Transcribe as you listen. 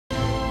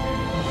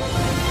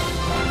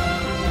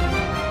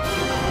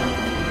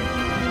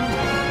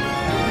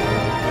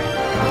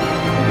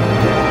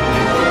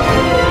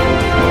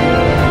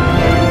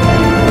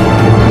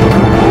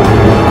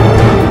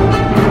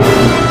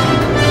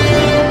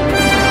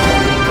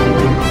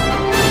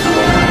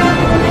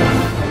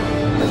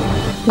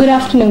Good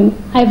afternoon.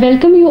 I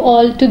welcome you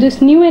all to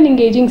this new and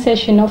engaging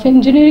session of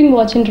Engineering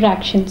Watch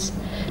Interactions.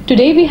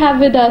 Today we have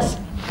with us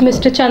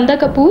Mr. Chandar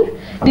Kapoor,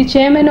 the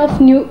chairman of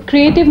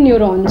Creative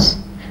Neurons.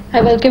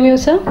 I welcome you,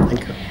 sir.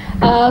 Thank you.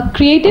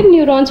 Creative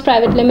Neurons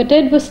Private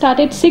Limited was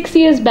started 6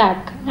 years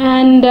back,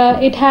 and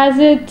it has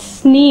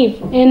its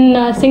nave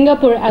in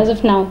Singapore as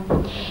of now.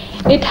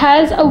 It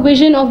has a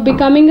vision of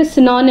becoming a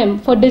synonym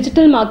for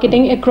digital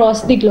marketing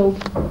across the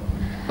globe.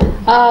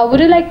 Would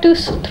you like to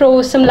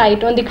throw some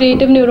light on the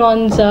Creative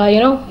Neurons,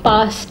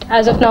 past,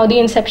 as of now, the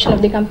inception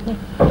of the company?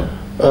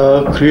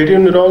 Creative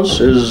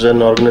Neurons is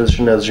an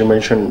organization, as you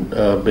mentioned,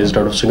 based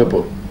out of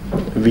Singapore.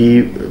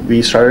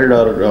 We started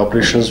our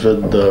operations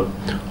with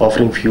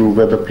offering few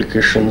web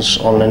applications,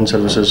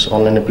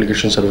 online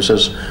application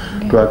services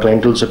to our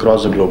clientele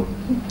across the globe.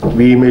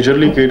 We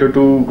majorly cater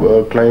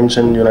to clients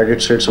in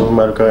United States of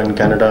America and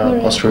Canada,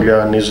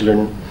 Australia, New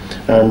Zealand,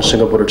 and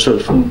Singapore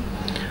itself.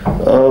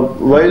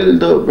 While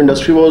the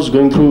industry was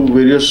going through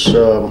various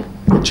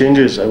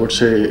changes, I would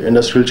say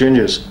industrial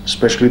changes,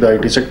 especially the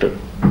IT sector,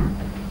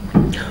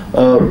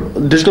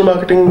 digital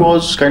marketing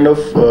was kind of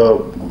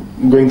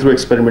going through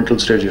experimental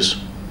stages.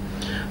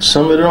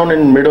 Somewhere around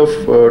in mid of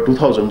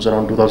 2000s,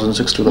 around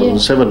 2006,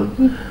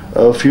 2007,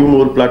 a few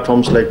more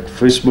platforms like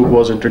Facebook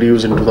was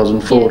introduced in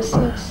 2004,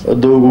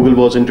 though Google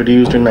was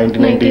introduced in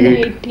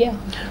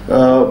 1998.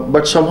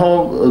 But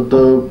somehow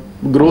the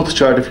growth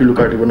chart, if you look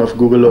at even of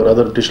Google or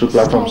other digital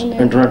platforms,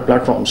 internet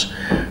platforms,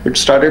 it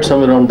started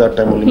somewhere around that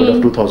time, only mid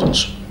of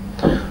 2000s.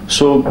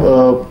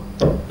 So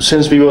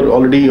since we were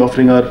already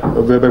offering our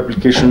web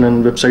application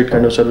and website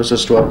kind of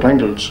services to our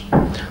clientele,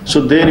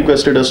 so they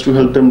requested us to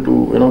help them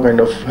to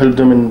help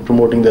them in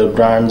promoting their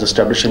brands,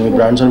 establishing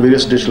brands on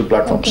various digital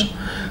platforms.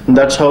 And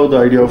that's how the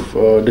idea of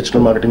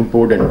digital marketing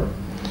poured in.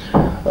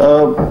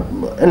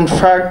 In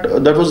fact,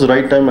 that was the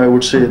right time, I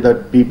would say,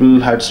 that people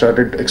had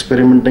started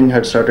experimenting,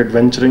 had started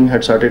venturing,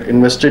 had started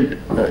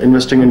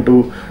investing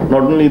into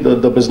not only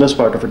the business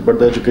part of it, but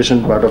the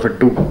education part of it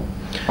too.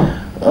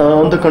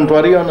 On the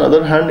contrary, on the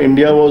other hand,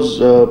 India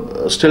was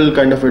still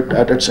kind of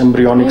at its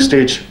embryonic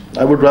stage.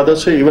 I would rather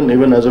say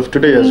even as of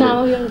today as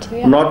well.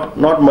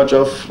 Not much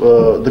of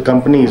the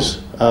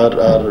companies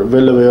are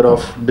well aware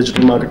of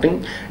digital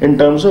marketing in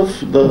terms of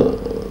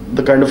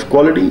the kind of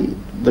quality,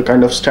 the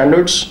kind of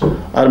standards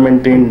are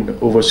maintained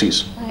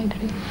overseas. I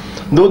agree.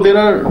 Though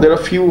there are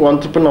few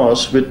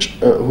entrepreneurs which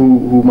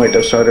who might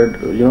have started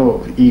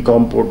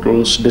e-com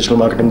portals, digital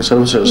marketing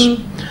services,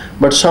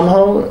 but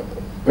somehow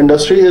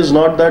industry is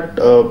not that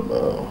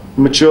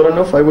mature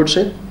enough, I would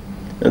say.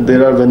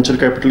 There are venture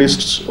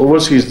capitalists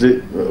overseas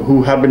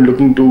who have been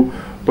looking to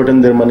put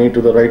in their money to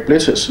the right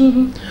places.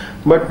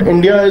 But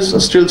India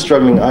is still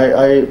struggling.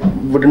 I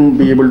wouldn't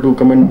be able to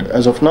comment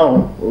as of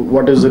now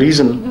what is the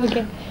reason.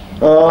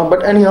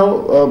 But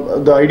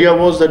anyhow, the idea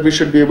was that we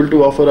should be able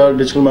to offer our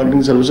digital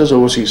marketing services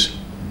overseas.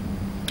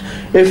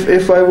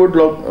 If I would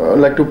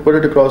like to put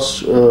it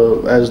across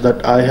as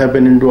that I have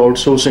been into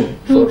outsourcing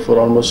for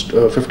almost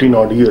 15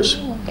 odd years.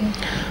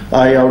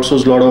 I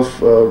outsourced a lot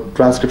of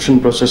transcription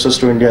processes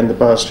to India in the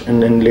past.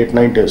 In late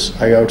 90s,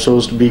 I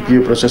outsourced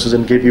BPO processes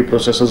and KPO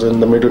processes in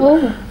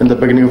the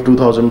beginning of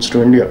 2000s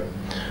to India.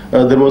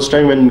 There was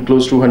time when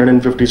close to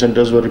 150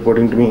 centers were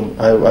reporting to me.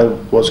 I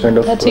was kind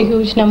of... That's a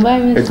huge number, I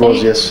must say. It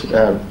was, yes.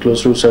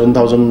 Close to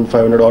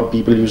 7,500 odd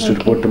people used to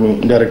report to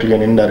me directly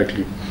and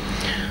indirectly.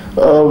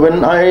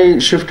 When I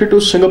shifted to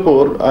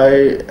Singapore,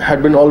 I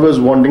had been always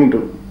wanting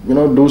to,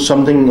 do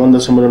something on the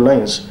similar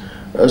lines.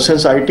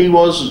 Since IT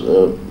was,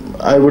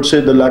 I would say,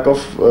 the lack of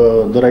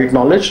the right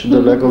knowledge, the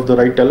lack of the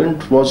right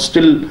talent was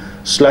still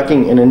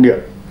slacking in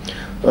India.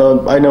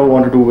 I never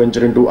wanted to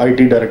venture into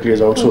IT directly as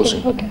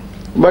outsourcing.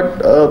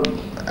 But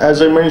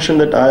as I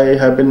mentioned that I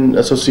have been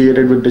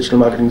associated with digital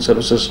marketing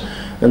services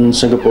in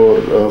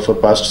Singapore for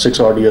past 6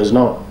 odd years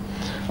now.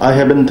 I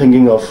have been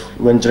thinking of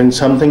venturing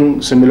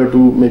something similar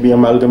to maybe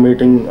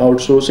amalgamating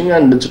outsourcing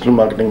and digital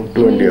marketing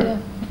to India.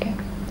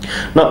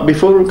 Now,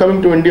 before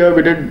coming to India,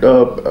 we did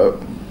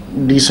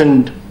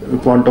decent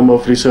quantum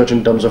of research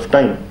in terms of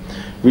time.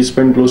 We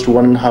spent close to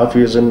 1.5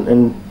 years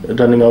in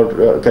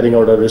carrying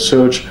out our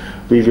research.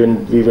 We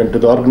went to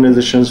the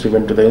organizations, we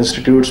went to the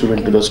institutes, we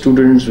went to the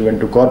students, we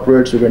went to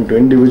corporates, we went to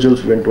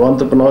individuals, we went to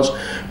entrepreneurs.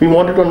 We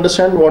wanted to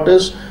understand what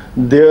is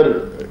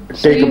their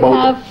take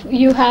about.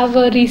 You have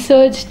a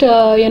researched,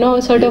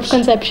 sort of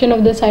conception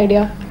of this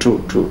idea.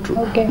 True.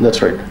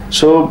 That's right.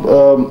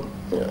 So,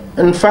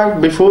 in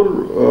fact,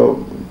 before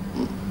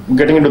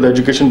getting into the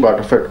education part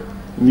of it,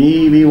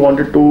 we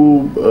wanted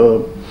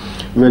to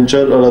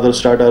venture or rather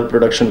start our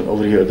production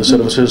over here. The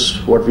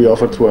services what we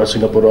offer through our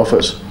Singapore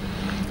office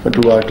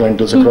to our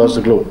clientele across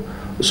the globe.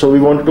 So we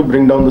wanted to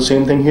bring down the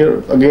same thing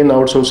here. Again,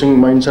 outsourcing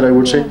mindset, I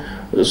would say.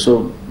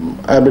 So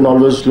I've been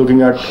always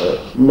looking at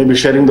maybe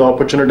sharing the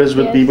opportunities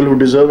with people who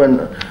deserve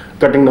and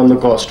cutting down the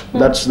cost.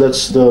 That's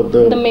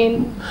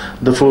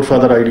the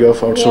forefather idea of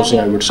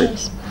outsourcing, I would say.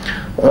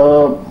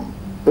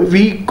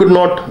 We could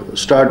not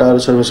start our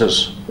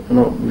services.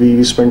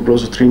 We spent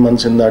close to 3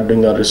 months in that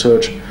doing our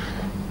research.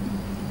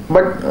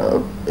 But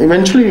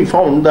eventually we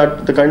found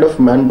that the kind of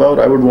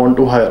manpower I would want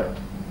to hire,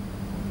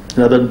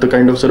 rather the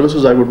kind of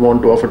services I would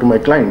want to offer to my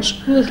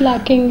clients, was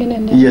lacking in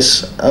India. yes,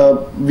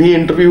 we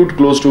interviewed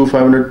close to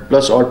 500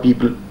 plus odd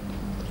people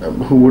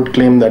who would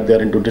claim that they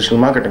are into digital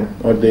marketing,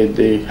 or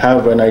they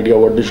have an idea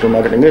what digital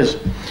marketing is.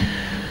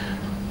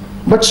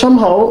 But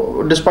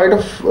somehow, despite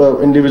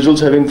of individuals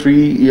having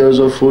 3 years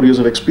or 4 years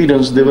of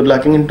experience, they were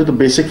lacking into the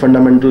basic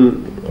fundamental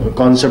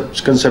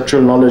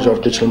conceptual knowledge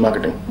of digital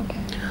marketing. Okay.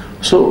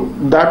 So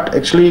that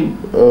actually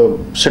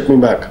set me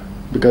back,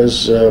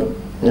 because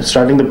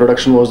starting the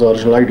production was the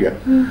original idea.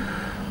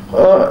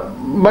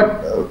 But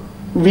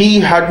we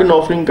had been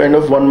offering kind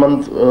of 1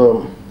 month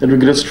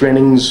rigorous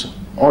trainings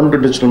onto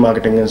digital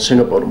marketing in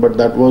Singapore, but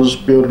that was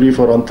purely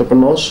for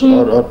entrepreneurs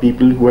or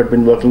people who had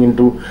been working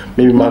into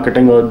maybe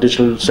marketing or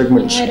digital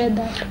segments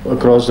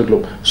across the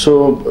globe. So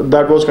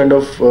that was kind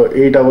of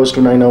 8 hours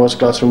to 9 hours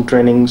classroom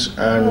trainings,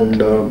 and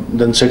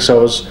then 6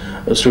 hours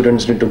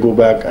students need to go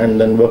back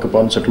and then work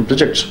upon certain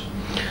projects.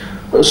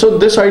 So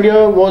this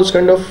idea was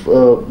kind of,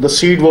 the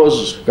seed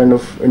was kind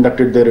of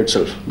inducted there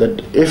itself,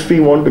 that if we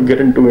want to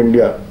get into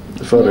India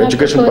for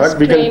education part,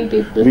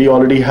 we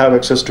already have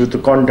access to the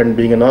content,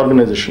 being an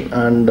organization.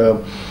 And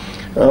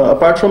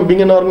apart from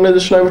being an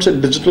organization, I would say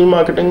digital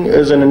marketing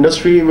is an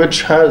industry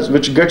which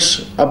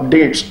gets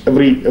updates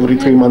every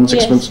 3 months,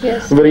 6 months,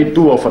 very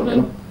too often. You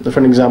know, for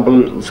an example,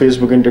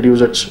 Facebook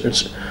introduced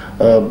its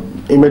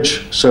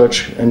image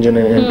search engine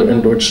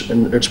into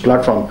its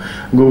platform.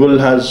 Google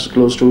has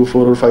close to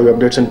 4 or 5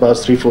 updates in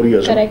past 3-4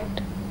 years. Correct.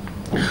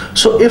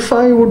 So if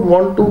I would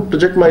want to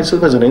project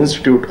myself as an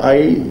institute,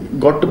 I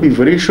got to be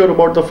very sure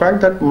about the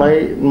fact that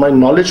my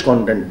knowledge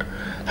content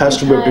has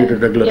to be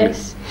updated regularly.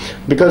 Yes.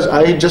 Because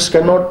I just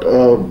cannot,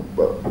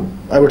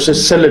 I would say,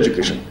 sell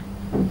education.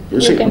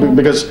 You see,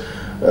 because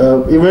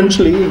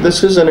eventually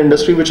this is an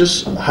industry which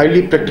is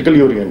highly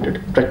practically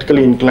oriented,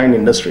 practically inclined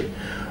industry,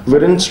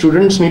 wherein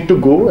students need to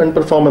go and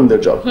perform in their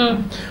job.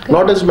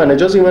 Not as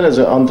managers, even as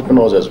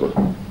entrepreneurs as well.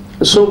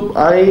 So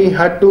I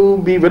had to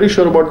be very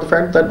sure about the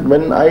fact that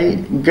when I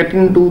get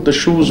into the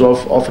shoes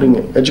of offering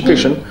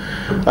education,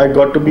 I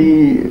got to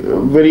be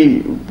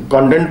very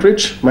content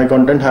rich. My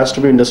content has to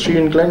be industry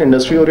inclined,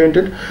 industry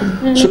oriented.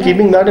 So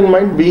keeping that in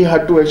mind, we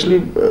had to actually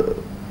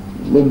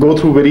go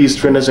through very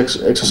strenuous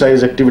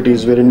exercise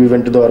activities, wherein we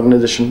went to the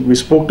organization, we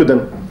spoke to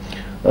them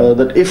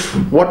that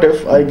what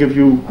if I give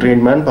you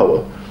trained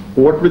manpower,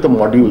 what were the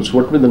modules,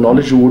 what were the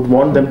knowledge you would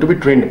want them to be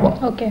trained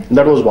upon. Okay.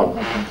 That was one.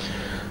 Okay.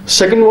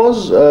 Second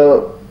was,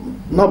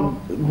 now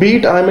be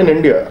it I'm in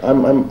India,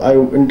 I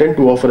intend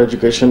to offer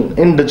education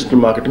in digital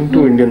marketing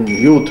to Indian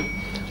youth.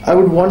 I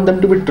would want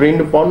them to be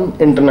trained upon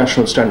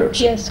international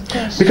standards. Yes, of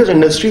course. Because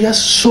industry has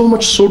so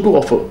much to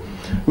offer,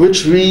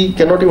 which we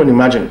cannot even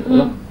imagine. You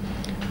know?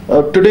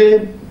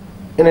 Today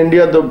in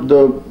India,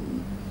 the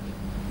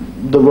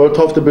worth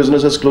of the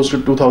business is close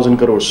to 2,000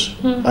 crores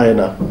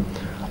INR.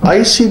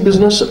 I see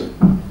business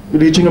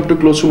reaching up to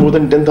close to more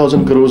than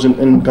 10,000 crores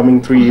in coming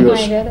 3 years. Oh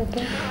my God,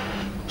 okay.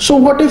 So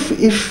what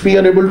if we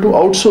are able to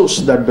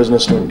outsource that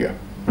business to India?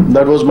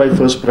 That was my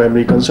first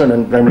primary concern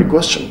and primary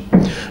question.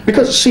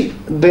 Because see,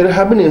 there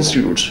have been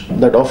institutes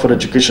that offer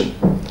education,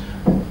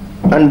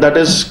 and that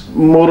is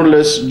more or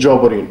less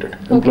job oriented,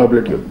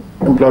 employability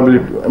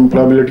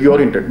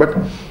oriented. But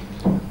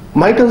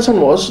my concern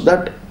was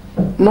that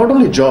not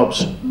only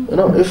jobs, you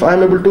know, if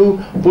I'm able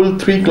to pull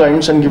 3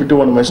 clients and give it to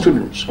one of my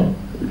students,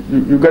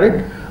 you get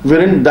it?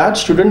 Wherein that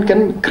student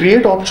can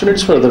create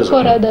opportunities for others.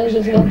 For others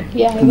as well,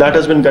 yeah. That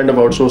has been kind of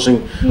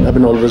outsourcing I've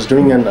been always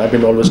doing, and I've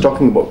been always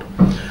talking about.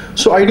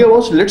 So idea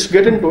was, let's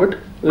get into it.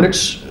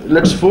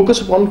 Let's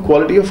focus upon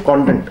quality of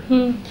content.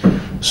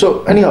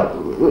 So anyhow,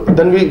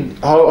 then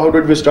how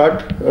did we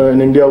start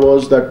in India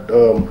was that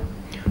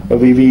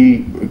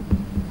we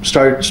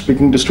started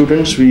speaking to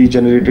students. We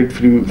generated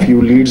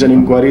few leads and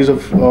inquiries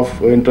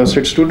of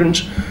interested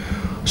students.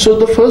 So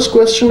the first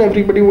question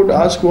everybody would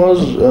ask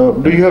was,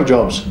 do you have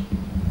jobs?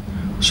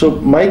 So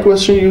my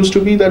question used to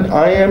be that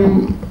I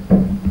am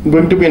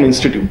going to be an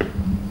institute,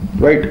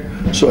 right?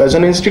 So as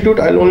an institute,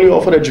 I'll only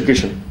offer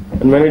education.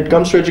 And when it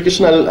comes to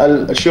education,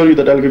 I'll assure you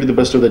that I'll give you the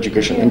best of the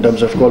education in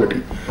terms of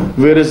quality.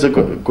 Where is the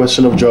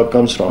question of job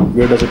comes from?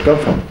 Where does it come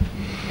from?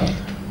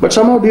 But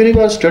somehow during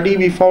our study,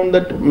 we found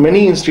that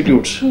many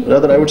institutes,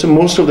 rather I would say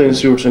most of the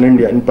institutes in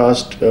India in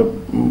past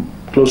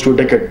close to a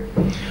decade,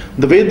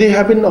 the way they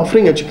have been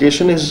offering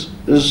education is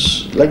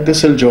like they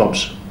sell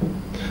jobs.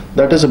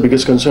 That is the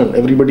biggest concern.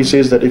 Everybody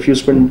says that if you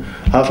spend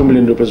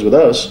 ₹500,000 with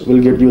us,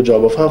 we'll get you a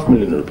job of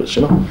 ₹500,000.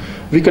 You know,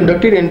 we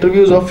conducted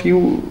interviews of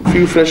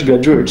few fresh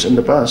graduates in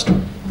the past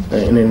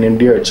in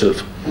India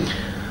itself.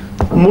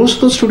 Most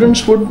of the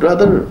students would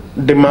rather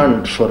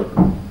demand for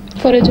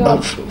a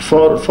job,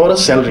 for a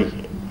salary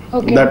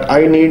that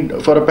I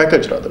need, for a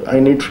package rather. I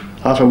need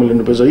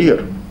 ₹500,000 a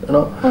year. You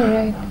know,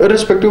 alright.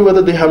 Irrespective of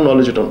whether they have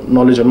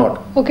knowledge or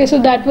not. Okay, so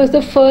that was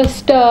the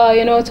first,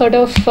 sort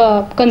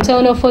of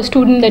concern of a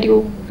student that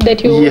you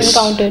that you Yes,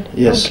 encountered?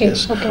 yes, Okay,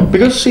 yes. okay.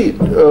 Because see,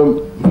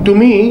 to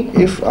me,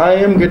 if I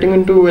am getting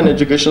into an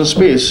education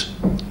space,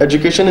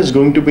 education is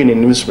going to be an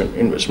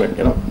investment.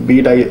 You know, be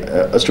it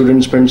a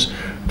student spends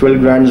 12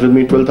 grands with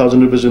me,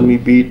 12,000 rupees with me,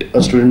 be it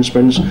a student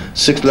spends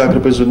 6 lakh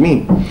rupees with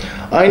me.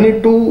 I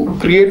need to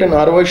create an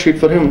ROI sheet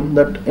for him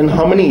that in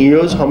how many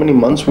years, how many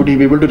months would he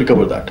be able to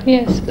recover that?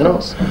 Yes. You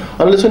know,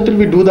 unless until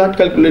we do that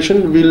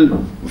calculation, we'll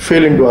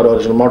fail into our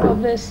original model.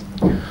 Obvious.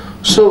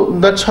 So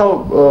that's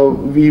how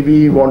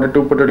we wanted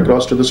to put it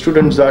across to the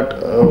students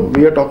that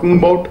we are talking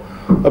about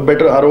a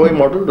better ROI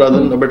model rather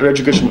than a better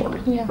education model.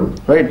 Yeah.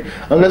 Right?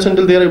 Unless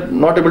until they are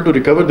not able to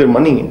recover their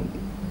money,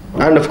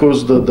 and of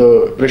course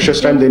the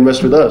precious time they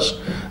invest with us,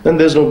 then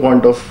there's no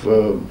point of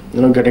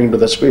getting into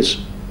that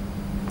space.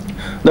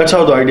 That's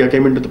how the idea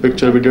came into the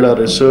picture. We did our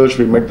research,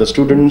 we met the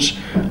students,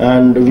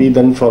 and we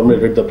then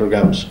formulated the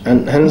programs.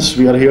 And hence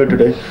we are here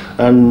today,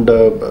 and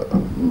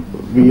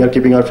we are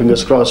keeping our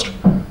fingers crossed.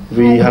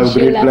 We have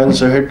great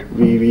plans ahead.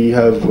 We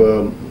have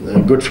a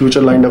good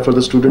future lined up for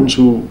the students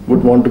who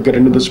would want to get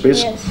into the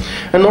space. Yes.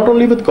 And not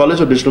only with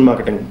College of Digital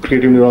Marketing,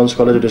 Creative Neurons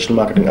College of Digital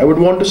Marketing. I would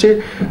want to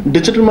say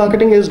digital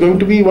marketing is going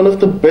to be one of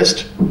the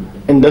best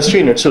industry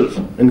in itself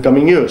in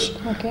coming years,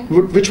 Okay.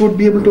 which would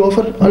be able to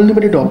offer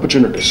unlimited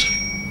opportunities.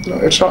 No,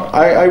 it's not.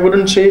 I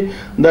wouldn't say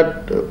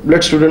that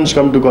let students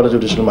come to College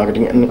of Digital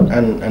Marketing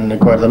and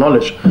acquire the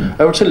knowledge.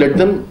 I would say let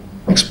them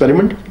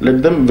experiment,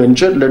 let them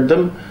venture, let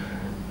them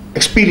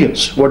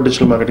experience what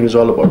digital marketing is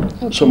all about.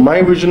 Okay. So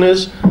my vision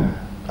is,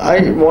 I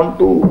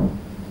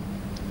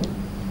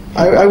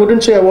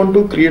wouldn't say I want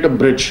to create a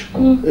bridge.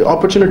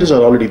 Opportunities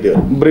are already there.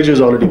 Bridge is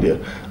already there.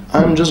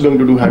 I'm just going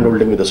to do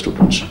hand-holding with the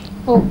students.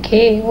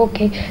 Okay,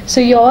 okay.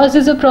 So yours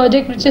is a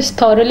project which is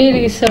thoroughly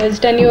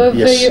researched, and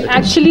Yes, you it is.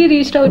 actually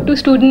reached out to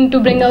student to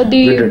bring out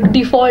We the did.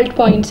 default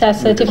points as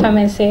such, did. if I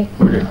may say.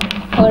 Okay.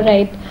 All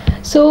right.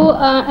 So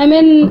I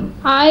mean,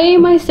 I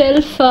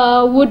myself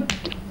would,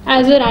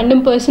 as a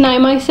random person, I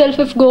myself,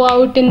 if go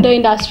out in the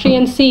industry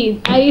and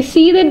I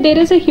see that there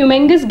is a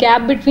humongous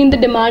gap between the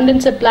demand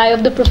and supply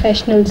of the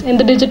professionals in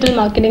the digital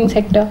marketing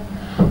sector.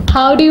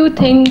 How do you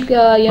think,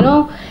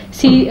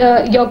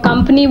 your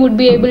company would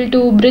be able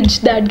to bridge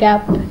that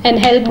gap and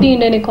help the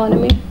Indian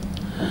economy?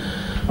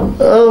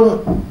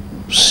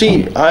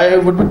 See, I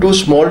would be too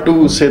small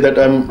to say that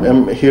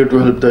I'm here to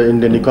help the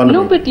Indian economy.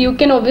 No, but you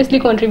can obviously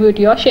contribute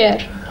your share.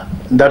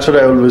 That's what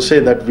I always say,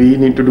 that we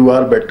need to do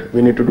our bit,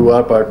 we need to do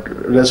our part,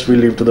 rest we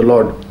leave to the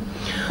Lord.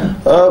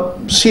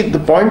 See, the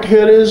point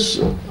here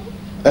is,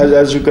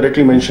 as you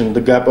correctly mentioned,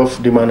 the gap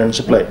of demand and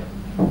supply.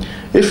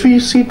 If we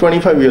see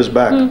 25 years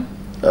back,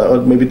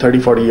 or maybe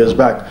 30-40 years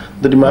back,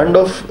 the demand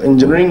of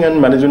engineering and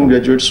management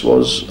graduates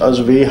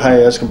was way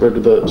high as compared to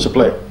the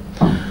supply.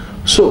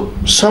 So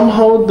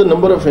somehow the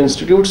number of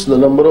institutes, the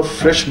number of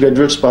fresh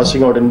graduates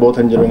passing out in both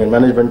engineering and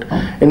management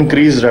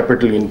increased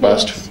rapidly in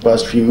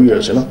past few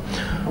years,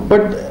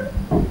 But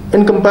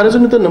in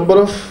comparison with the number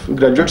of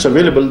graduates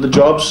available, the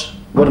jobs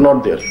were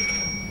not there.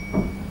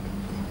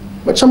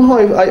 But somehow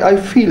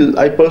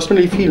I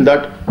personally feel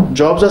that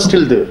jobs are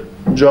still there.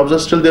 Jobs are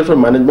still there for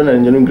management and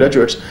engineering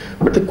graduates,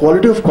 but the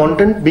quality of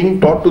content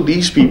being taught to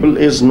these people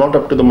is not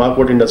up to the mark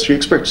what industry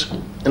expects.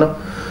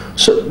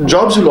 So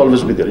jobs will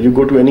always be there. You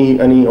go to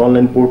any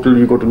online portal,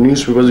 you go to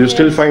newspapers, you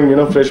still find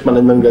fresh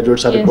management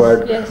graduates are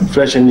required,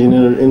 fresh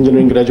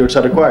engineering graduates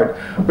are required.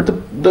 But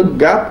the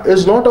gap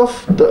is not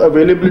of the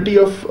availability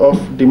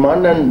of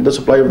demand and the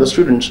supply of the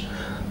students.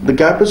 The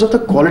gap is of the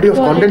quality of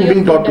content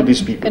being taught to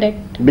these people,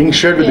 being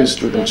shared with these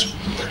students.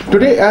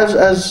 Today, as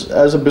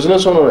a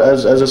business owner,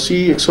 as a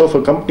CXO of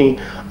a company,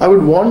 I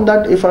would want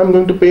that if I'm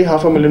going to pay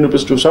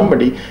 ₹500,000 to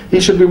somebody, he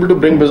should be able to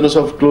bring business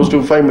of close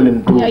to 5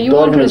 million to You the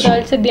want organization.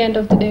 results at the end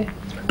of the day.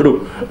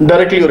 True,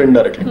 directly or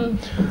indirectly.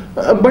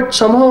 But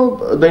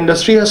somehow the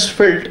industry has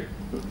felt,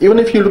 even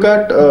if you look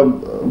at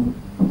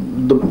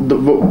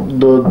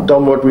the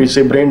term what we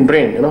say brain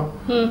drain,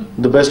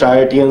 the best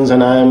IITians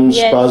and IIMs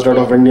passed out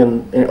of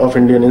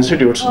Indian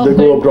institutes, they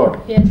go abroad.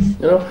 Yes.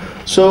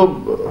 So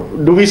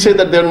do we say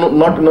that there are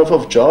not enough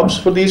of jobs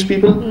for these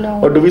people? No.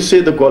 Or do we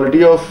say the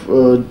quality of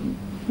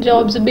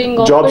jobs being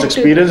offered jobs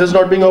experience is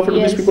not being offered to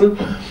these people?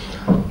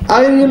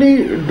 I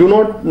really do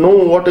not know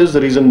what is the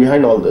reason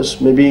behind all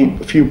this. Maybe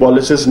a few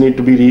policies need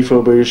to be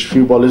refurbished,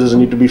 few policies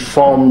need to be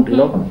formed,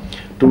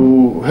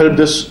 to help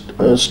this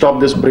stop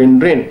this brain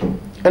drain.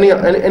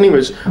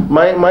 Anyways,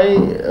 my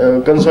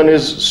concern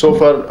is so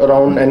far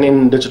around and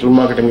in digital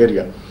marketing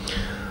area.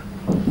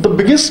 The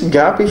biggest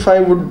gap, if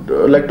I would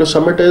like to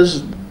sum it,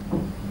 is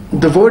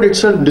the word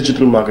itself,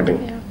 digital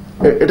marketing.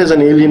 It is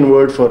an alien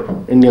word for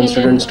Indian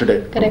students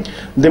today. Correct.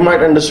 They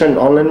might understand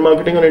online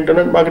marketing or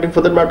internet marketing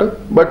for that matter,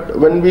 but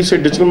when we say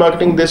digital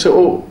marketing, they say,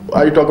 oh,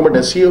 are you talking about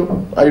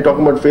SEO? Are you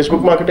talking about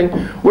Facebook marketing?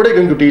 What are you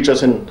going to teach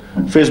us in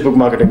Facebook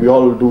marketing? We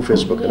all do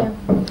Facebook,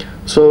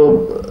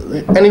 So,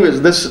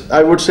 anyways, this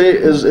I would say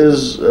is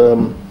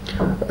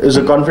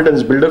a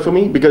confidence builder for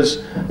me,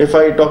 because if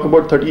I talk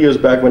about 30 years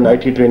back when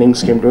IT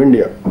trainings came to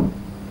India,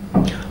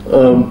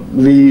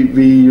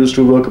 we used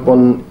to work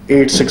upon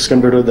 8.6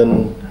 computer,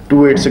 then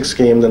 2.86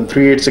 came, then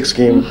 3.86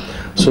 came.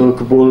 So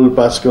COBOL,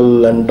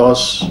 Pascal, and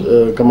DOS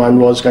command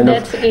was kind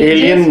That's of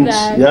ages aliens.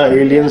 back. Yeah,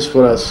 aliens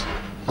for us.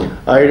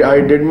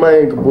 I did my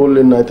COBOL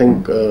in, I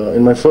think,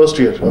 in my first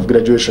year of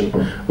graduation.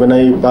 When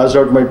I passed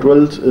out my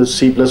 12th,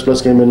 C++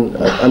 came in.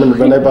 I mean,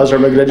 when I passed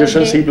out my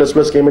graduation, Okay.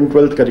 C++ came in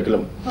 12th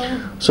curriculum.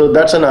 Oh. So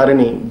that's an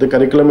irony. The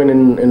curriculum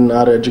in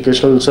our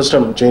educational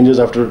system changes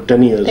after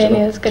 10 years. 10 you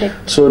know. years,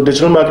 correct. So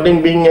digital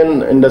marketing being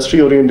an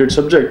industry-oriented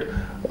subject,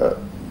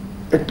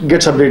 it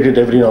gets updated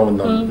every now and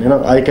then. You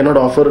know, I cannot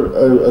offer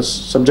a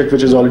subject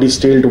which is already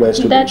stale to my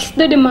students. That's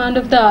the demand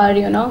of the hour,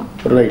 you know.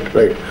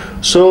 Right.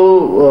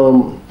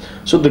 So,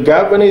 so the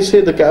gap, when I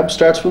say the gap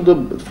starts from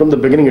the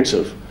beginning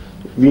itself.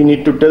 We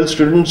need to tell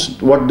students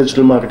what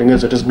digital marketing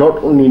is. It is not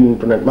only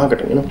internet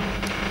marketing, you know.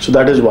 So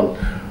that is one.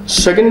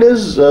 Second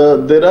is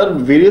there are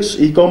various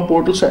e-com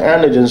portals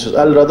and agencies.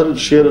 I'll rather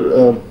share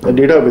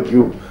data with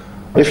you.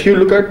 If you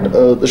look at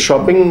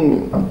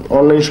the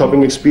online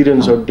shopping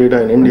experience or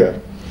data in India,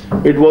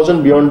 it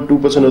wasn't beyond 2%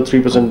 or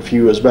 3%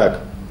 few years back.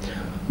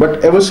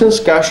 But ever since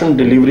cash on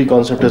delivery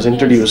concept has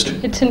introduced,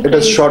 it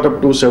has shot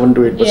up to 7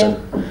 to 8%,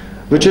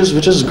 which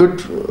is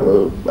good.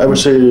 I would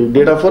say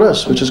data for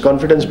us, which is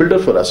confidence builder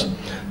for us,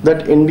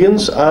 that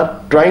Indians are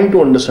trying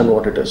to understand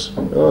what it is.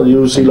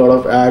 You see a lot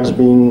of ads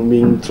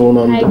being thrown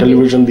on the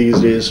television these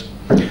days.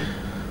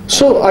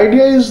 So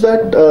idea is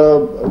that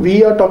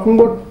we are talking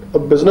about a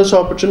business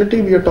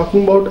opportunity. We are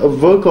talking about a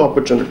work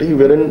opportunity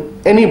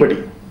wherein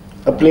anybody,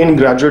 a plain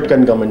graduate,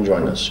 can come and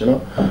join us. You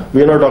know,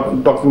 we are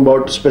not talking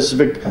about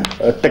specific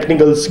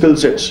technical skill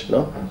sets, you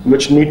know,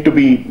 which need to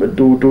be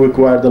to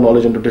acquire the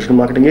knowledge into digital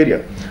marketing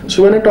area.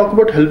 So when I talk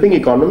about helping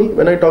economy,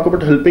 when I talk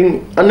about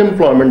helping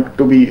unemployment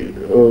to be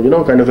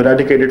kind of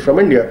eradicated from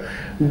India,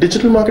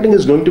 digital marketing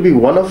is going to be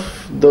one of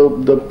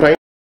the prime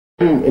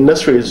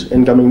industries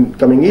in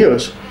coming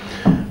years,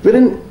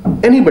 wherein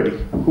anybody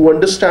who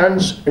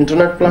understands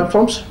internet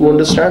platforms, who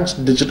understands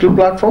digital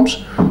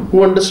platforms,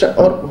 who understand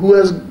or who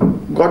has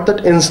got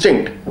that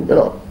instinct, you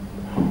know,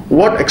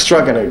 what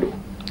extra can I do?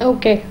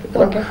 Okay.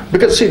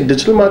 Because see,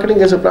 digital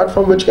marketing is a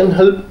platform which can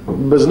help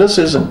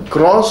businesses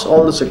across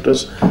all the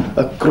sectors,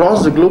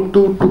 across the globe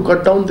to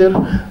cut down their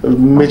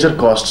major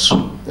costs.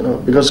 You know,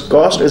 because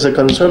cost is a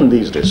concern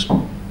these days.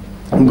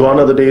 Gone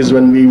are the days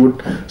when we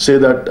would say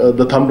that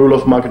the thumb rule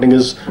of marketing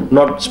is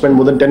not spend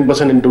more than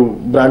 10% into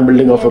brand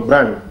building of a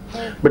brand.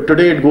 But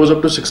today it goes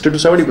up to 60 to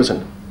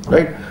 70%,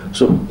 right?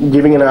 So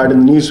giving an ad in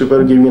the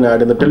newspaper, giving an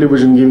ad in the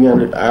television, giving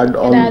an ad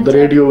on the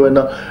radio, and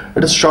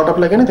it is shot up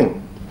like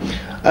anything.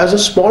 As a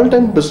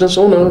small-time business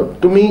owner,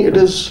 to me it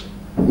is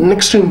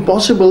next to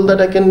impossible that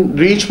I can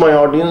reach my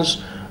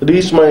audience,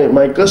 reach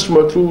my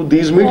customer through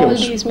these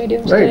mediums. All these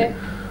mediums, right?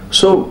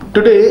 So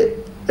today,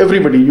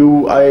 everybody,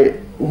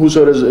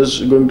 whosoever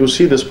is going to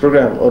see this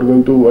program or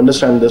going to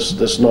understand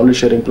this knowledge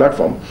sharing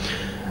platform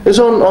is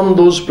on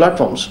those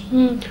platforms.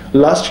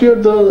 Last year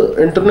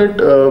the internet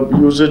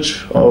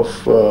usage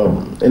of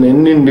in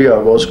India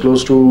was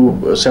close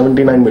to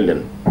 79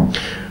 million.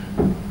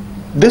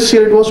 This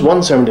year it was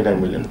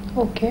 179 million.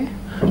 Okay.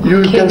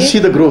 You can see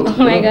the growth.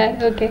 Oh my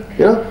God. Okay.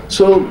 Yeah.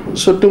 So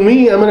to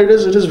me, I mean, it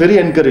is very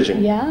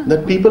encouraging. Yeah.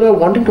 That people are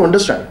wanting to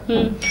understand.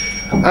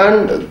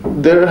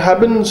 And there have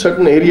been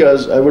certain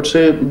areas, I would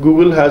say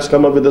Google has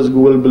come up with this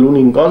Google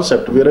ballooning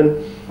concept,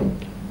 wherein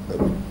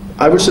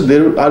I would say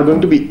there are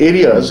going to be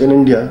areas in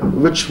India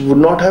which would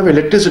not have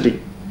electricity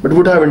but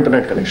would have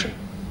internet connection.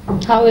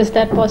 How is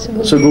that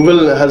possible? So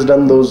Google has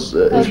done those.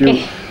 If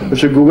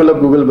you Google up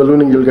Google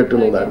ballooning, you'll get to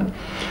know that.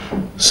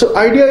 So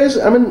idea is,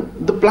 I mean,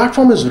 the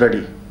platform is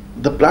ready.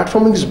 The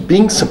platform is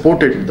being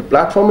supported. The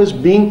platform is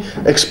being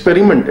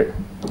experimented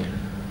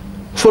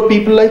for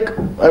people like,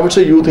 I would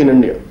say, youth in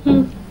India.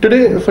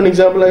 Today, for an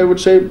example, I would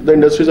say the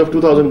industries of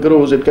 2,000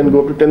 crores, it can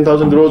go up to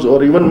 10,000 crores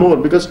or even more,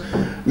 because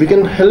we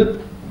can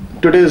help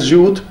today's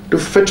youth to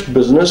fetch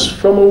business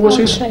from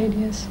overseas. Outside,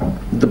 yes.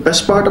 The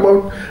best part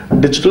about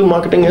digital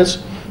marketing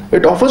is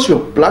it offers you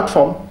a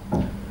platform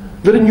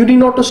wherein you need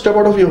not to step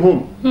out of your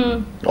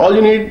home. All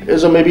you need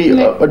is maybe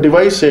a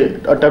device, say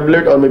a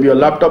tablet or maybe a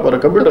laptop or a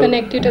computer, to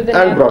connect you to the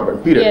and net.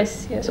 broadband. Period.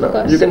 Yes, of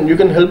course. You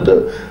can help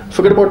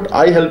forget about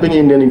helping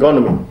Indian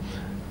economy.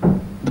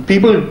 The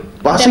people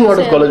passing out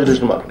of college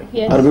digital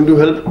marketing are going to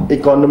help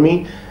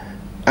economy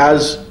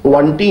as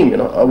one team,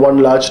 one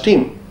large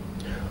team.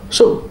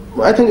 So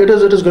I think it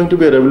is going to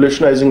be a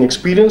revolutionizing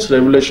experience,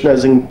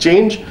 revolutionizing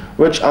change,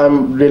 which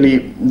I'm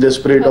really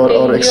desperate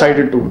or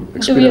excited to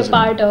experience. To be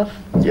a part of.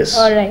 Yes.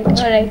 All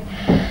right.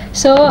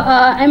 So,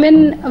 I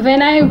mean,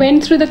 when I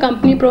went through the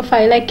company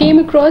profile, I came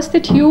across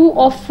that you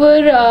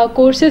offer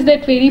courses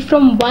that vary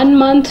from 1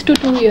 month to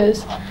 2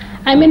 years.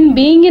 I mean,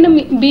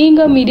 being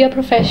a media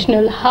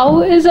professional,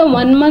 how is a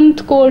 1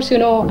 month course,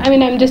 I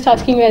mean, I'm just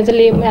asking you as a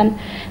layman,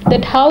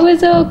 that how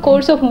is a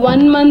course of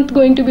 1 month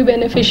going to be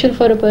beneficial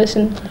for a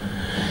person?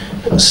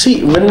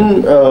 See,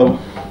 when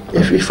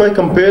if I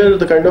compare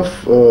the kind of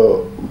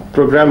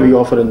program we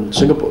offer in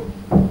Singapore,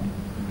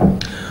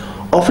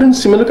 offering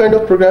similar kind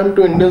of program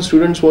to Indian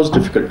students was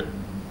difficult.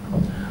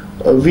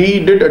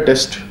 We did a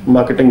test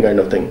marketing kind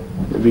of thing.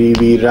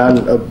 we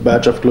ran a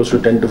batch of close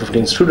to 10 to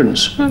 15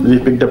 students. We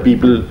picked up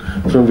people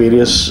from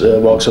various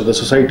walks of the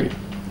society.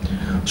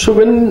 So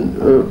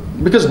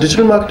because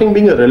digital marketing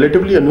being a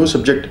relatively a new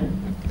subject,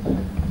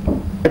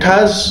 it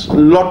has a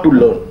lot to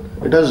learn.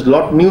 It has a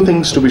lot new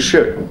things to be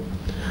shared.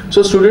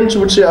 So students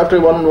would say after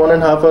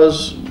 1.5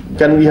 hours,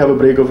 can we have a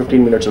break of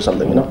 15 minutes or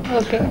something,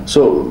 Okay.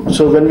 So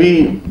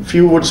when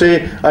few would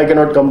say, I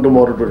cannot come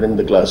tomorrow to attend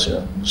the class,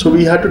 So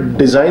we had to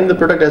design the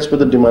product as per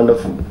the demand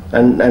of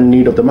and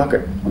need of the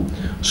market.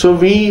 So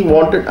we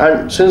wanted,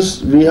 and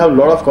since we have a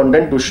lot of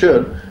content to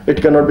share,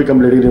 it cannot be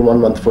completed in 1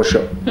 month for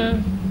sure.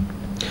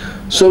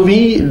 So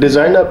we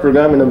designed our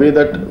program in a way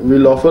that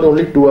we'll offer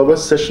only 2-hour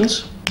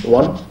sessions,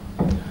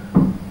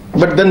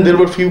 but then there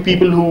were few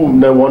people who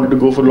wanted to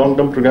go for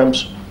long-term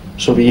programs.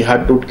 So we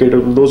had to cater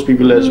to those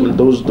people as well,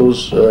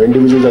 those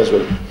individuals as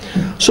well.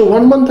 So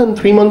 1 month and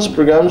 3 months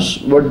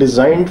programs were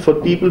designed for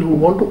people who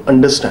want to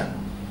understand.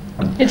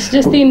 It's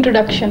just the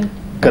introduction.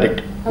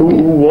 Correct. Okay.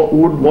 Who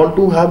would want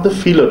to have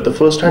the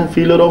first-hand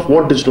feeler of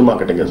what digital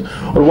marketing is,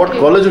 or what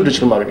college of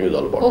digital marketing is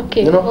all about.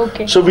 Okay.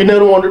 Okay. So we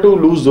never wanted to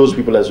lose those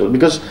people as well,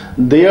 because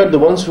they are the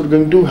ones who are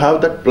going to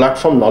have that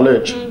platform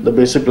knowledge, the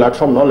basic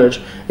platform knowledge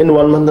in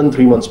 1 month and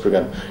 3 months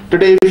program.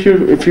 Today,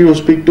 if you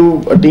speak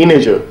to a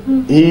teenager,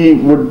 he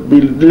would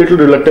be little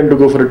reluctant to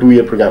go for a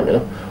 2-year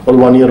program, or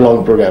 1 year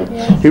long program.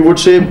 Yes. He would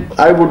say,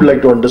 I would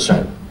like to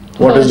understand.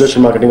 What is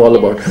digital marketing all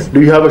about?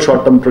 Do you have a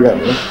short-term program?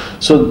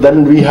 So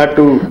then we had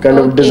to kind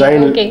of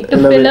design. Okay, to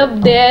fill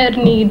up their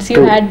needs,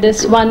 you had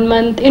this 1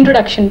 month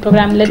introduction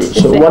program. Let's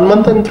just say. 1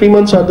 month and 3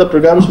 months are the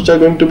programs which are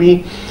going to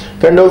be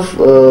kind of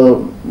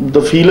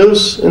the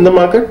feelers in the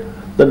market,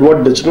 that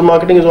what digital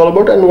marketing is all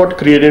about and what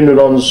Creative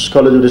Neurons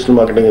College of Digital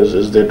Marketing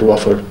is there to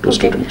offer to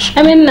students.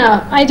 I mean,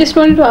 I just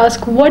wanted to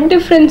ask, what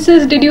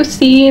differences did you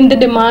see in the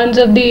demands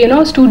of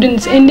the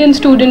students, Indian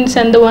students,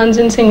 and the ones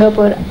in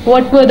Singapore?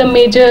 What were the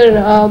major,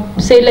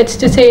 let's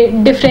just say,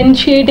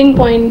 differentiating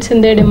points in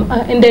their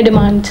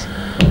demands?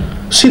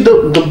 See,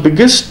 the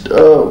biggest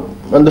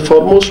and the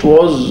foremost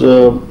was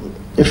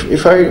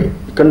if I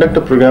conduct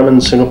a program in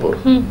Singapore,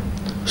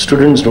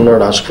 students do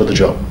not ask for the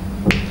job.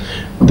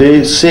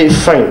 They say,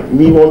 fine,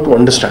 we want to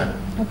understand.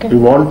 Okay. We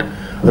want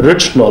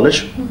rich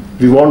knowledge.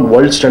 We want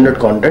world standard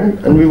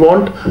content, and we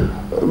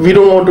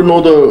don't want to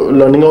know the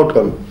learning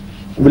outcome.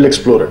 We'll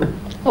explore it.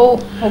 Oh,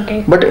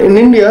 okay. But in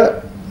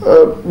India,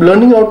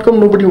 learning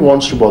outcome nobody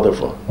wants to bother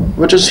for,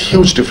 which is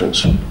huge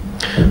difference.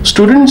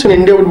 Students in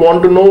India would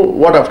want to know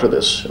what after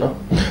this.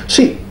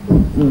 See,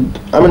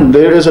 I mean,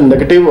 there is a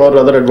negative or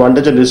rather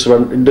advantage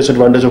and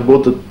disadvantage of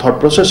both the thought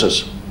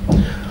processes.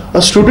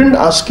 A student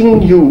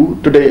asking you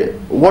today,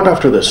 what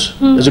after this,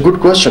 is a good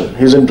question.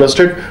 He's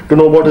interested to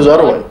know about his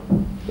ROI.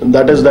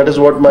 That is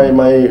what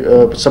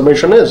my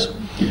submission is.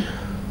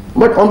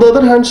 But on the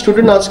other hand,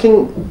 student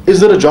asking, is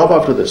there a job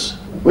after this?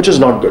 Which is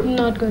not good.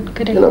 Not good,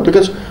 correct.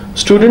 Because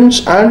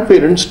students and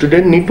parents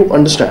today need to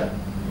understand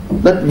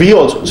that we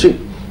also, see,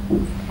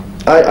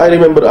 I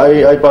remember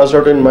I passed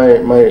out in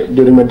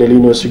during my Delhi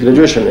University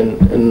graduation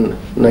in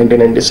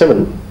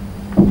 1997.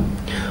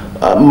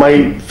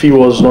 My fee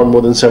was not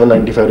more than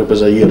 795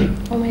 rupees a year.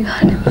 Oh my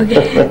God,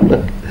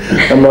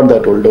 okay. I'm not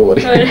that old, don't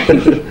worry.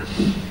 Right.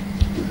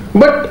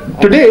 But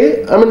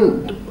today, I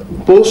mean,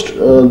 post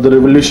the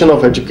revolution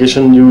of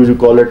education, you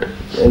call it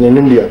in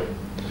India,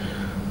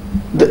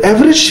 the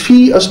average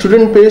fee a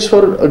student pays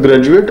for a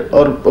graduate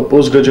or a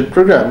postgraduate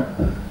program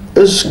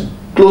is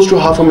close to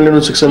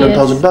 $500,000 to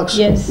 $600,000,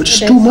 yes, which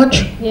is too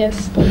much.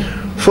 Yes.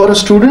 For a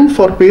student,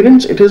 for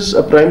parents, it is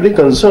a primary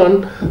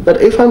concern that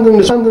if I'm going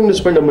to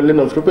spend $1 million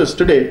rupees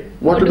today,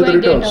 what will be the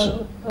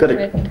returns?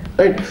 Correct,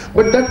 right?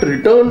 But that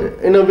return,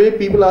 in a way,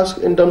 people ask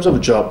in terms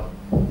of job.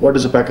 What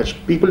is a package?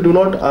 People do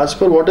not ask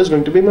for what is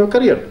going to be my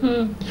career.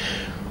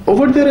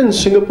 Over there in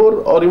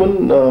Singapore, or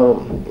even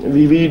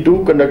we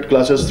do conduct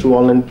classes through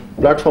online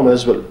platform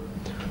as well.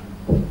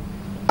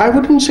 I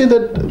wouldn't say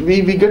that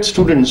we get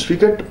students, we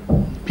get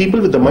people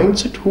with the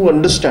mindset who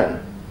understand.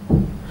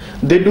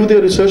 They do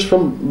their research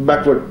from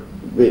backward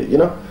way,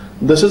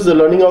 this is the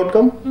learning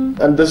outcome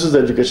and this is the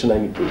education I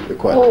need to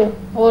acquire. Oh,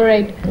 all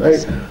right.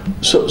 Right.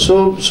 So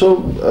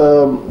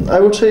I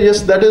would say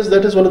yes, that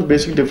is one of the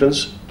basic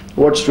difference,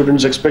 what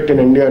students expect in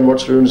India and what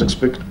students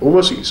expect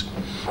overseas.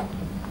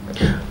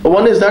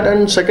 One is that,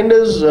 and second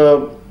is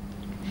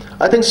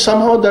I think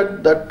somehow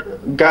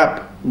that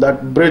gap,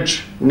 that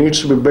bridge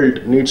needs to be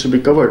built, needs to be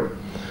covered.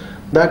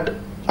 That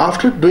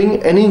after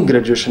doing any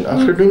graduation,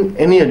 after doing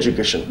any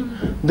education,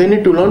 they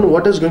need to learn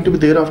what is going to be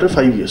there after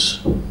 5 years,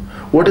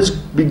 what is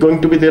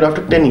going to be there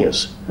after 10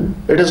 years.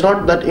 It is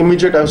not that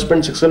immediate. I've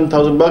spent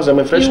 $600,000. I'm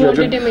a fresh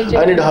graduate.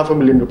 I need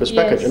 $500,000 rupees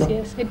package.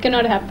 Yes, it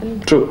cannot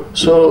happen. True.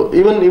 So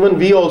even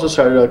we also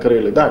started our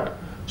career like that.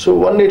 So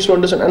one needs to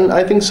understand, and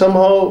I think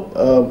somehow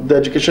the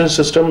education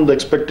system, the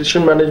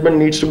expectation management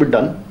needs to be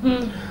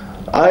done.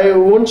 I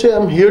won't say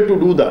I'm here to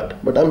do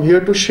that, but I'm here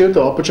to share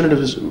the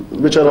opportunities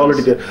which are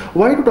already there.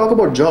 Why to talk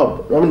about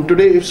job? I mean,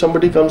 today if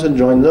somebody comes and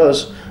joins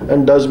us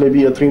and does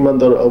maybe a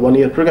 3-month or a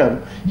 1-year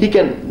program, he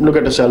can look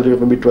at a salary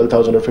of maybe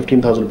 12,000 or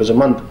 15,000 rupees a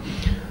month.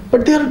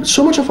 But there are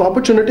so much of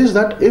opportunities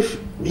that if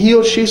he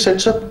or she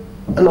sets up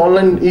an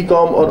online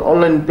e-com or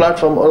online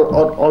platform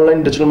or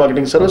online digital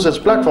marketing services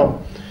platform,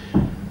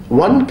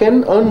 one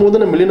can earn more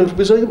than ₹1 million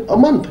a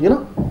month, you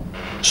know.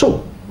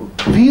 So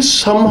we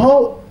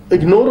somehow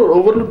ignore or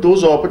overlook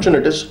those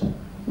opportunities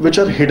which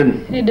are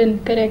hidden.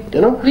 Hidden, correct.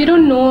 You know, we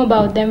don't know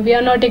about them. We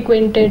are not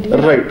acquainted. You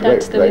know, right,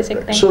 that's right, the basic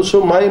right. thing.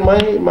 So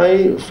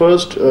my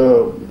first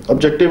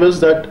objective is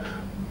that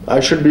I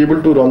should be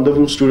able to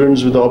rendezvous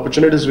students with the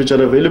opportunities which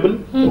are available.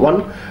 One,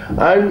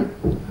 and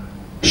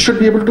should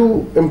be able to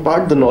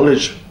impart the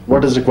knowledge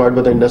what is required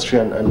by the industry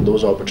and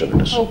those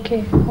opportunities.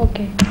 Okay.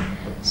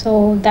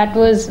 So that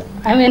was,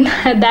 I mean,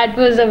 that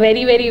was a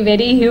very, very,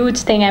 very huge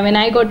thing. I mean,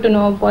 I got to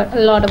know a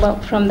lot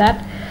about from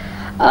that.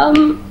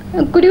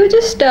 Could you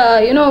just,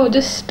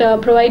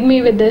 provide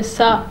me with this?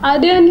 Are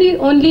there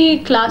only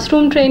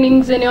classroom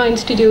trainings in your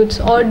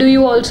institutes, or do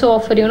you also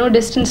offer,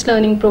 distance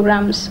learning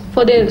programs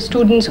for the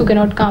students who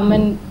cannot come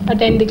and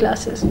attend the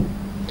classes?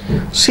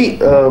 See,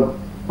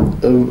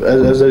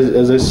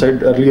 as I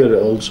said earlier,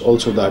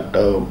 also that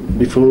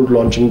before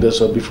launching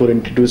this or before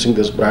introducing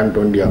this brand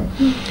to India,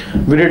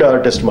 we did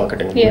our test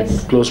marketing.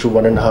 Yes. Close to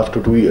 1.5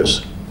 to 2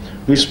 years.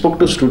 We spoke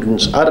to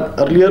students. Our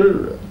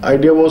earlier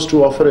idea was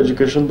to offer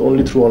education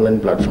only through online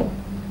platform.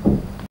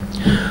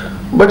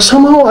 But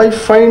somehow I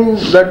find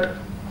that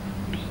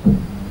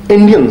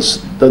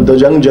Indians, the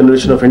young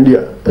generation of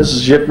India,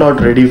 is yet not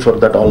ready for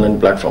that online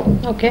platform.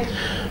 Okay.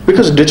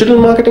 Because digital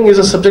marketing is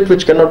a subject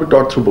which cannot be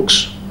taught through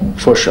books,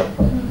 for sure.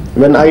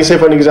 When I say,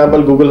 for an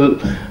example, Google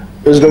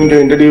is going to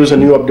introduce a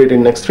new update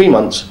in next 3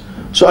 months,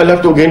 so I'll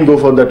have to again go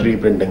for that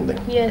reprinting thing.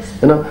 Yes.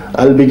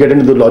 I'll be getting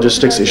into the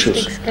logistics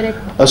issues. Correct.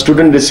 A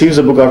student receives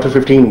a book after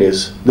 15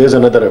 days. There's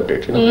another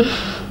update.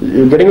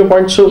 You're getting a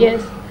point. So,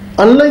 yes.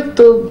 Unlike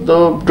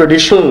the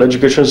traditional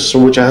education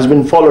system which has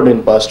been followed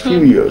in past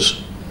few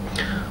years,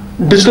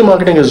 digital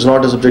marketing is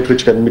not a subject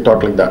which can be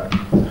taught like that.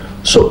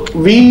 So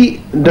we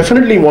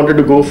definitely wanted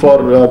to go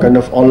for kind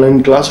of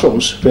online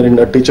classrooms wherein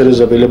a teacher is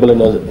available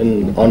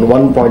on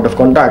one point of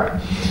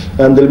contact,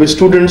 and there will be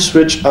students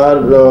which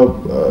are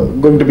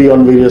going to be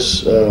on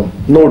various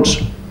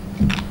nodes.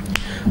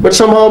 But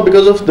somehow,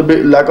 because of the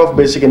lack of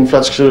basic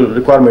infrastructure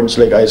requirements,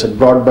 like I said,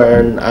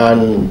 broadband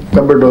and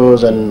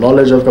computers and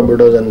knowledge of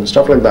computers and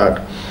stuff like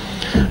that,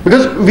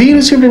 because we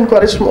received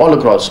inquiries from all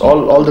across,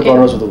 all the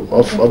corners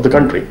of the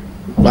country.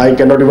 I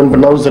cannot even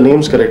pronounce the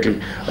names correctly.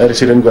 I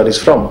received inquiries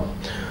from.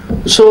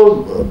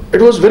 So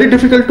it was very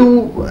difficult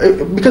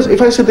to, because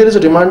if I say there is a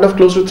demand of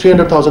close to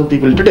 300,000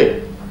 people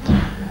today,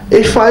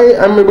 if I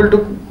am able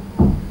to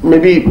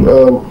maybe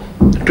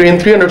train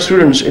 300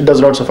 students, it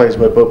does not suffice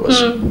my purpose.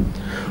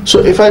 So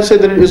if I say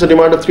there is a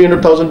demand of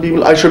 300,000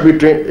 people, I should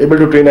be able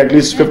to train at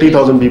least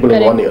 50,000 people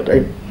in 1 year,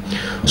 right?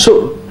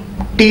 So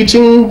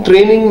teaching,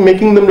 training,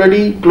 making them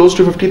ready, close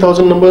to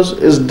 50,000 numbers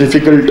is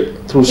difficult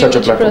through such a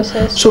platform.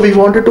 Process. So we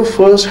wanted to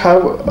first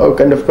have a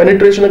kind of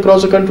penetration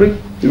across the country.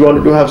 We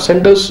wanted to have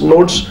centers,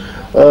 nodes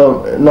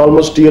in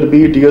almost tier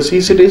B, tier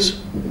C cities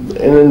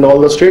in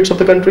all the states of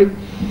the country.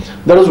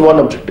 That was one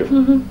objective.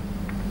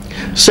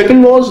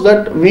 Second was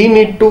that we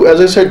need to,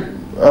 as I said,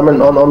 I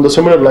mean on the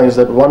similar lines,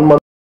 that 1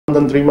 month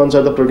and 3 months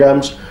are the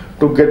programs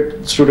to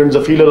get students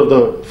a feeler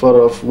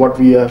of what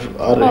we are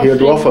here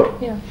to offer.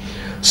 Yeah.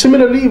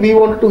 Similarly, we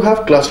wanted to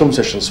have classroom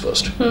sessions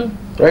first,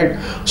 right?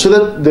 So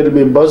that there will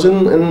be a buzz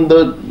in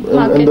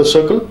the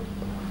circle.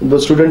 The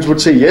students would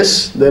say,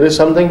 yes, there is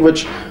something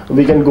which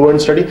we can go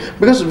and study,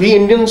 because we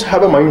Indians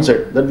have a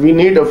mindset that we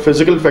need a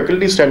physical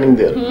faculty standing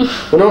there,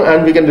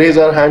 and we can raise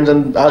our hands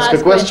and ask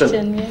a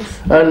question. Yes.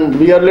 And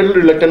we are a little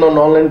reluctant on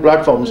online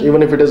platforms,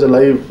 even if it is a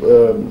live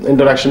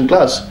interaction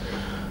class.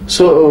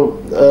 So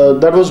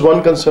that was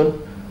one concern.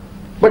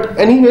 But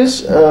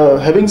anyways,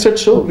 having said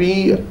so,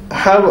 we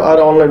have our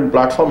online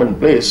platform in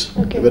place,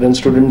 wherein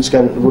students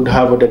would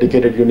have a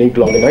dedicated unique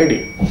login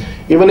ID.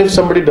 Even if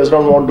somebody does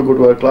not want to go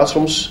to our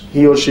classrooms,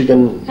 he or she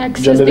can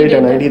generate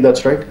an ID,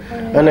 that's right,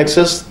 and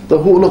access the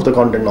whole of the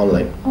content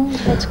online. Oh,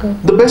 that's good.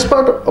 The best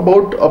part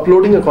about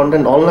uploading a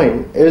content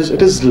online is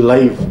it is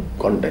live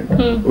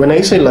content. When I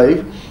say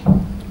live,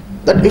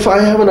 that if I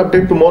have an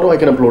update tomorrow, I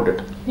can upload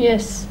it.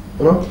 Yes.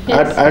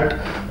 Yes.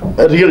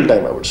 At real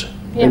time, I would say.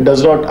 Yeah. It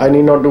does not, I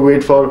need not to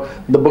wait for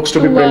the books to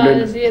be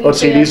printed or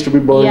CDs to be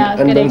burned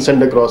and then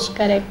sent across.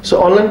 Correct.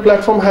 So online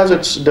platform has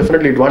its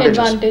definitely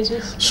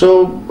advantages.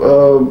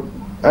 So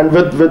and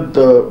with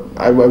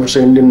I would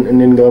say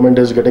Indian government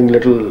is getting a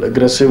little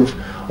aggressive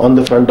on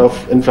the front of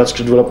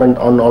infrastructure development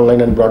on online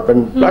and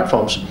broadband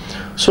platforms.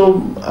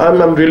 So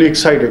I'm really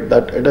excited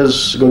that it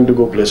is going to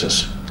go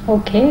places.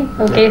 Okay.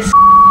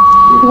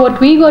 What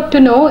we got to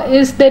know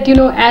is that,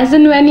 as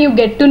and when you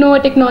get to know a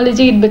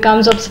technology, it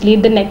becomes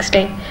obsolete the next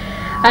day.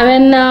 I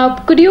mean,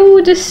 could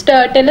you just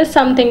tell us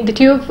something that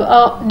you've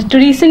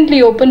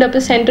recently opened up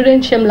a center in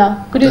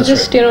Shimla? Could you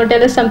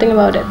tell us something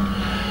about it?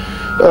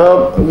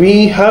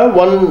 We have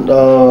one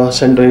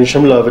center in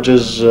Shimla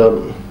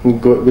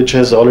which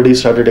has already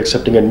started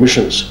accepting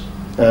admissions,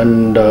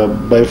 and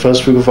by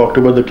first week of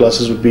October the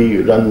classes would be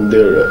run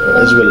there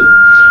as well.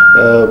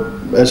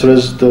 as far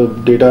as the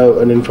data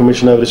and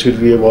information I've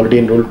received, we have already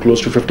enrolled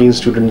close to 15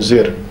 students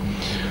there.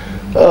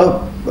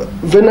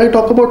 When I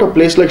talk about a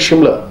place like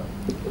Shimla,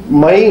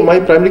 my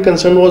primary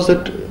concern was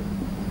that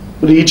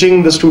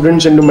reaching the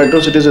students into metro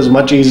cities is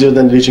much easier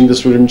than reaching the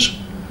students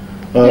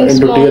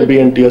into Tier B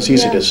and Tier C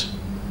cities.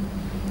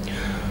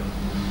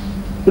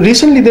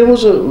 Recently, there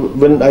was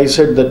when I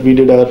said that we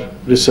did our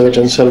research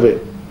and survey,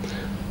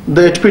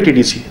 the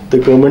HPTDC, the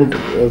government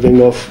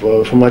wing of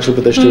Himachal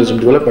Pradesh Tourism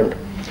Development,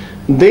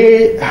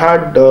 they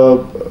had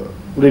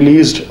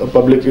released a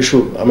public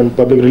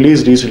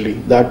release recently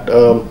that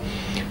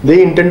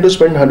they intend to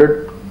spend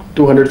 100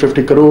 to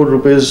 150 crore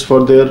rupees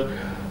for their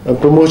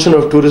promotion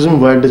of tourism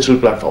via digital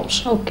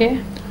platforms.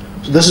 Okay.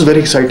 So this is very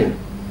exciting.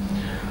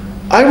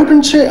 I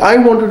wouldn't say I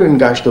wanted to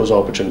encash those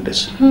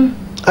opportunities.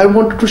 I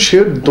wanted to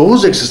share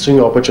those existing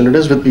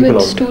opportunities with people out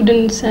there.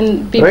 Students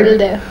and people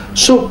there.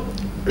 So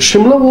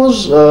Shimla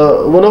was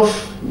one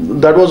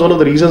of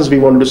the reasons we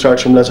wanted to start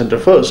Shimla Center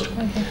first.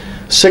 Okay.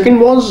 Second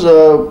was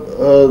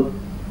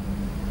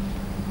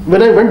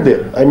when I went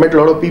there, I met a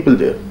lot of people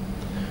there.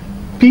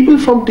 People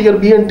from Tier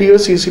B and Tier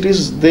C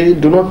cities, they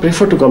do not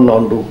prefer to come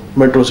down to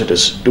metro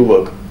cities to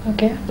work.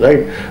 Okay.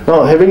 Right.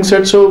 Now, having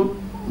said so,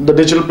 the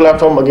digital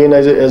platform, again,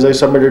 as I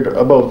submitted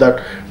above,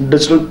 that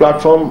digital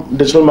platform,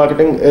 digital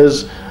marketing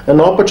is an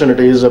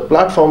opportunity, is a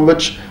platform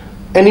which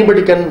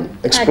anybody can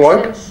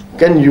exploit,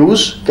 can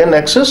use, can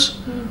access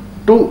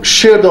to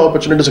share the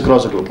opportunities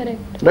across the globe. Correct.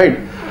 Right.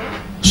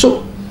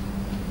 So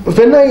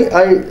when I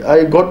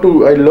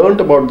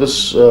learned about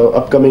this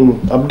upcoming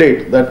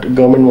update that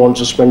government wants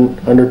to spend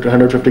 100 to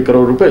 150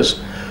 crore rupees.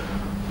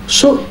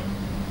 So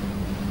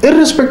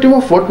irrespective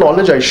of what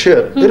knowledge I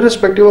share,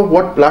 irrespective of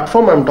what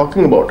platform I'm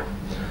talking about,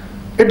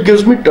 it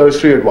gives me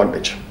tertiary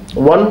advantage.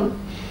 One,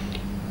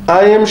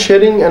 I am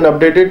sharing an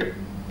updated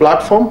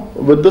platform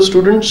with the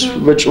students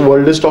which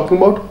world is talking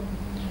about.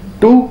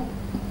 Two,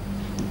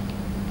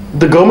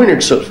 the government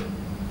itself,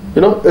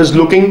 is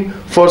looking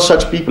for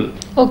such people.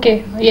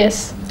 Okay,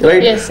 yes.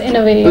 Right? Yes, in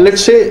a way. Yes.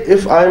 Let's say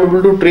if I am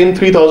able to train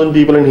 3,000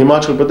 people in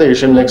Himachal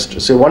Pradesh in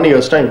next, say, 1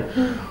 year's time.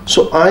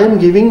 So I am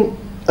giving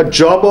a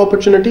job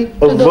opportunity,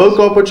 work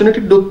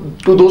opportunity to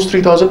those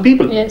 3,000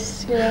 people.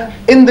 Yes, yeah.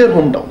 In their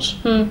hometowns.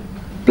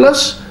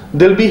 Plus,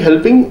 they'll be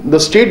helping the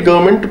state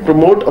government to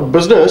promote a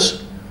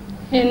business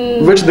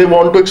which they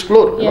want to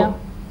explore.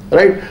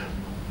 Right?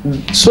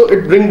 So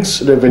it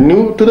brings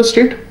revenue to the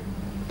state.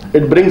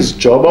 It brings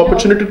job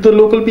opportunity to the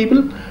local people,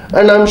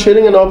 and I'm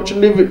sharing an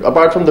opportunity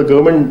apart from the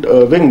government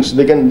wings.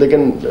 They can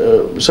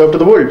serve to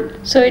the world.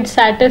 So it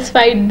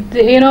satisfies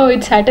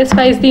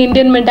the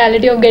Indian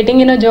mentality of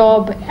getting in a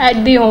job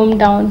at the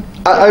hometown.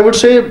 I would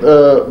say,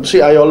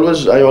 I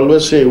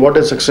always say, what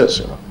is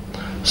success?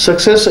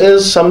 Success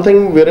is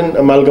something wherein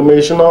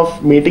amalgamation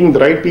of meeting the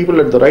right people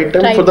at the right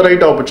time for the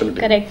right opportunity.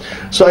 Correct.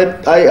 So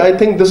I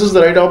think this is the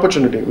right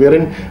opportunity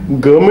wherein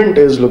government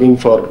is looking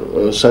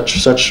for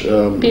such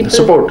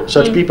support,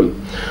 such people.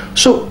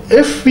 So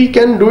if we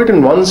can do it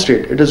in one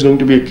state, it is going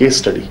to be a case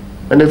study.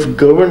 And if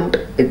government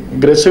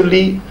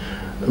aggressively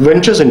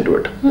ventures into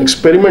it,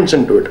 experiments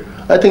into it,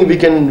 I think we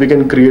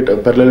can create a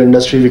parallel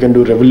industry. We can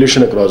do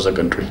revolution across the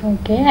country.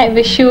 Okay, I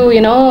wish you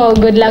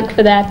good luck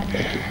for that.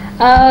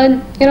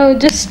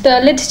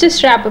 Let's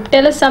just wrap up.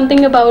 Tell us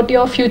something about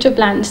your future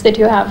plans that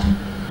you have.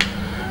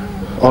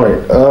 All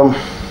right.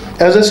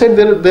 As I said,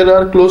 there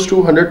are close to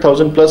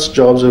 100,000 plus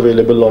jobs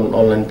available on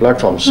online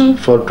platforms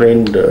for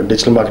trained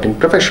digital marketing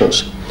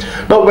professionals.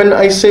 Now, when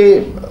I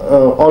say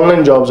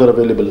online jobs are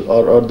available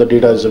or the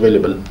data is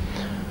available,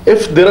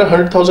 if there are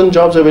 100,000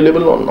 jobs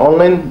available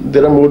online,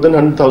 there are more than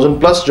 100,000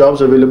 plus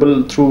jobs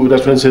available through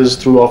references,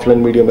 through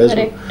offline medium as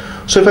well.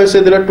 So if I say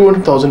there are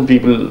 200,000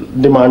 people,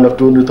 demand of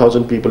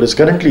 200,000 people is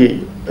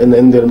currently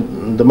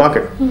in the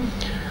market.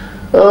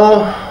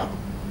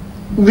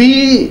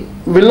 We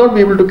will not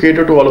be able to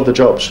cater to all of the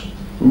jobs,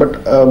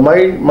 but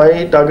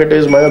my target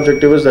is, my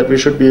objective is that we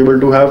should be able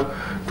to have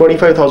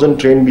 25,000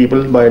 trained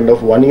people by end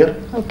of 1 year.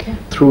 Okay.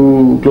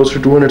 Through close to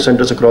 200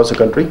 centers across the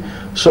country.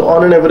 So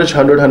on an average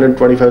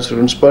 125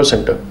 students per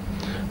center.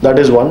 That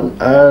is one.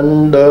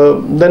 And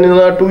then in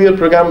our 2-year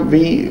program,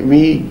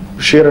 we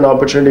share an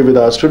opportunity with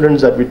our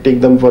students that we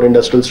take them for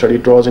industrial study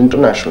tours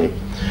internationally.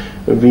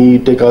 We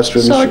take our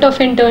students. Sort of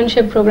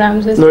internship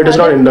programs. No, it is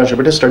not internship.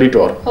 It is study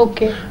tour.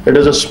 Okay. It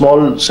is a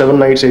small 7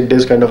 nights, 8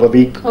 days kind of a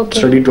week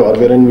study tour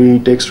wherein we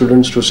take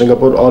students to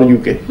Singapore or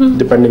UK,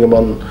 depending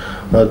upon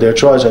their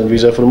choice and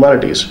visa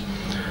formalities.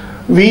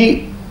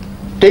 We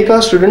take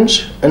our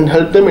students and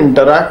help them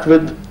interact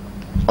with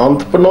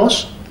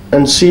entrepreneurs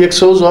and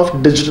CXOs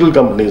of digital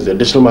companies there,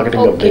 digital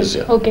marketing companies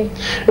there. Okay.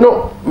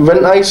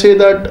 When I say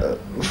that,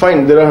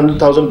 fine, there are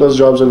 100,000 plus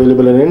jobs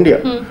available in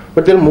India,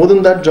 but there are more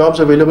than that jobs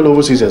available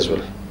overseas as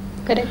well.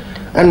 Correct.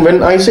 And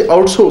when I say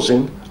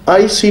outsourcing,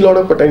 I see a lot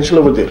of potential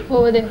over there.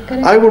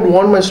 Correct. I would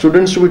want my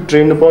students to be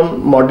trained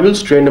upon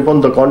modules, trained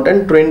upon the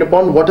content, trained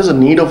upon what is the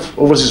need of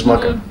overseas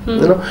market.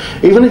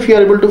 Even if you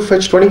are able to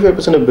fetch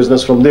 25% of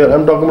business from there,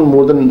 I'm talking about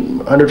more than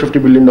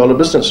 $150 billion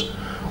business,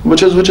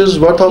 which is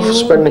worth of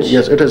spending.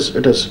 Yes, it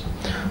is.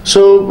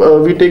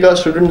 So we take our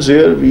students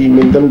there, we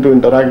make them to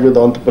interact with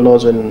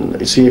entrepreneurs and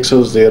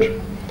CXOs there,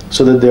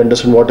 so that they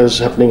understand what is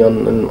happening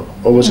on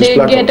overseas They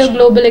platforms. get a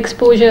global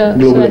exposure.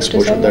 Global so as to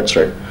exposure, say. that's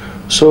right.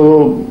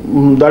 So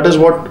that is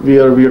what we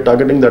are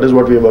targeting. That is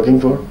what we are working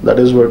for. That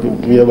is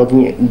working. We are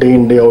working day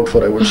in day out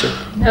for, I would say.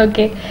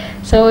 Okay,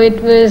 so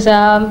it was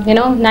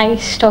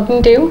nice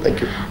talking to you.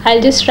 Thank you.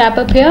 I'll just wrap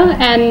up here,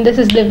 and this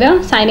is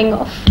Divya signing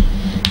off.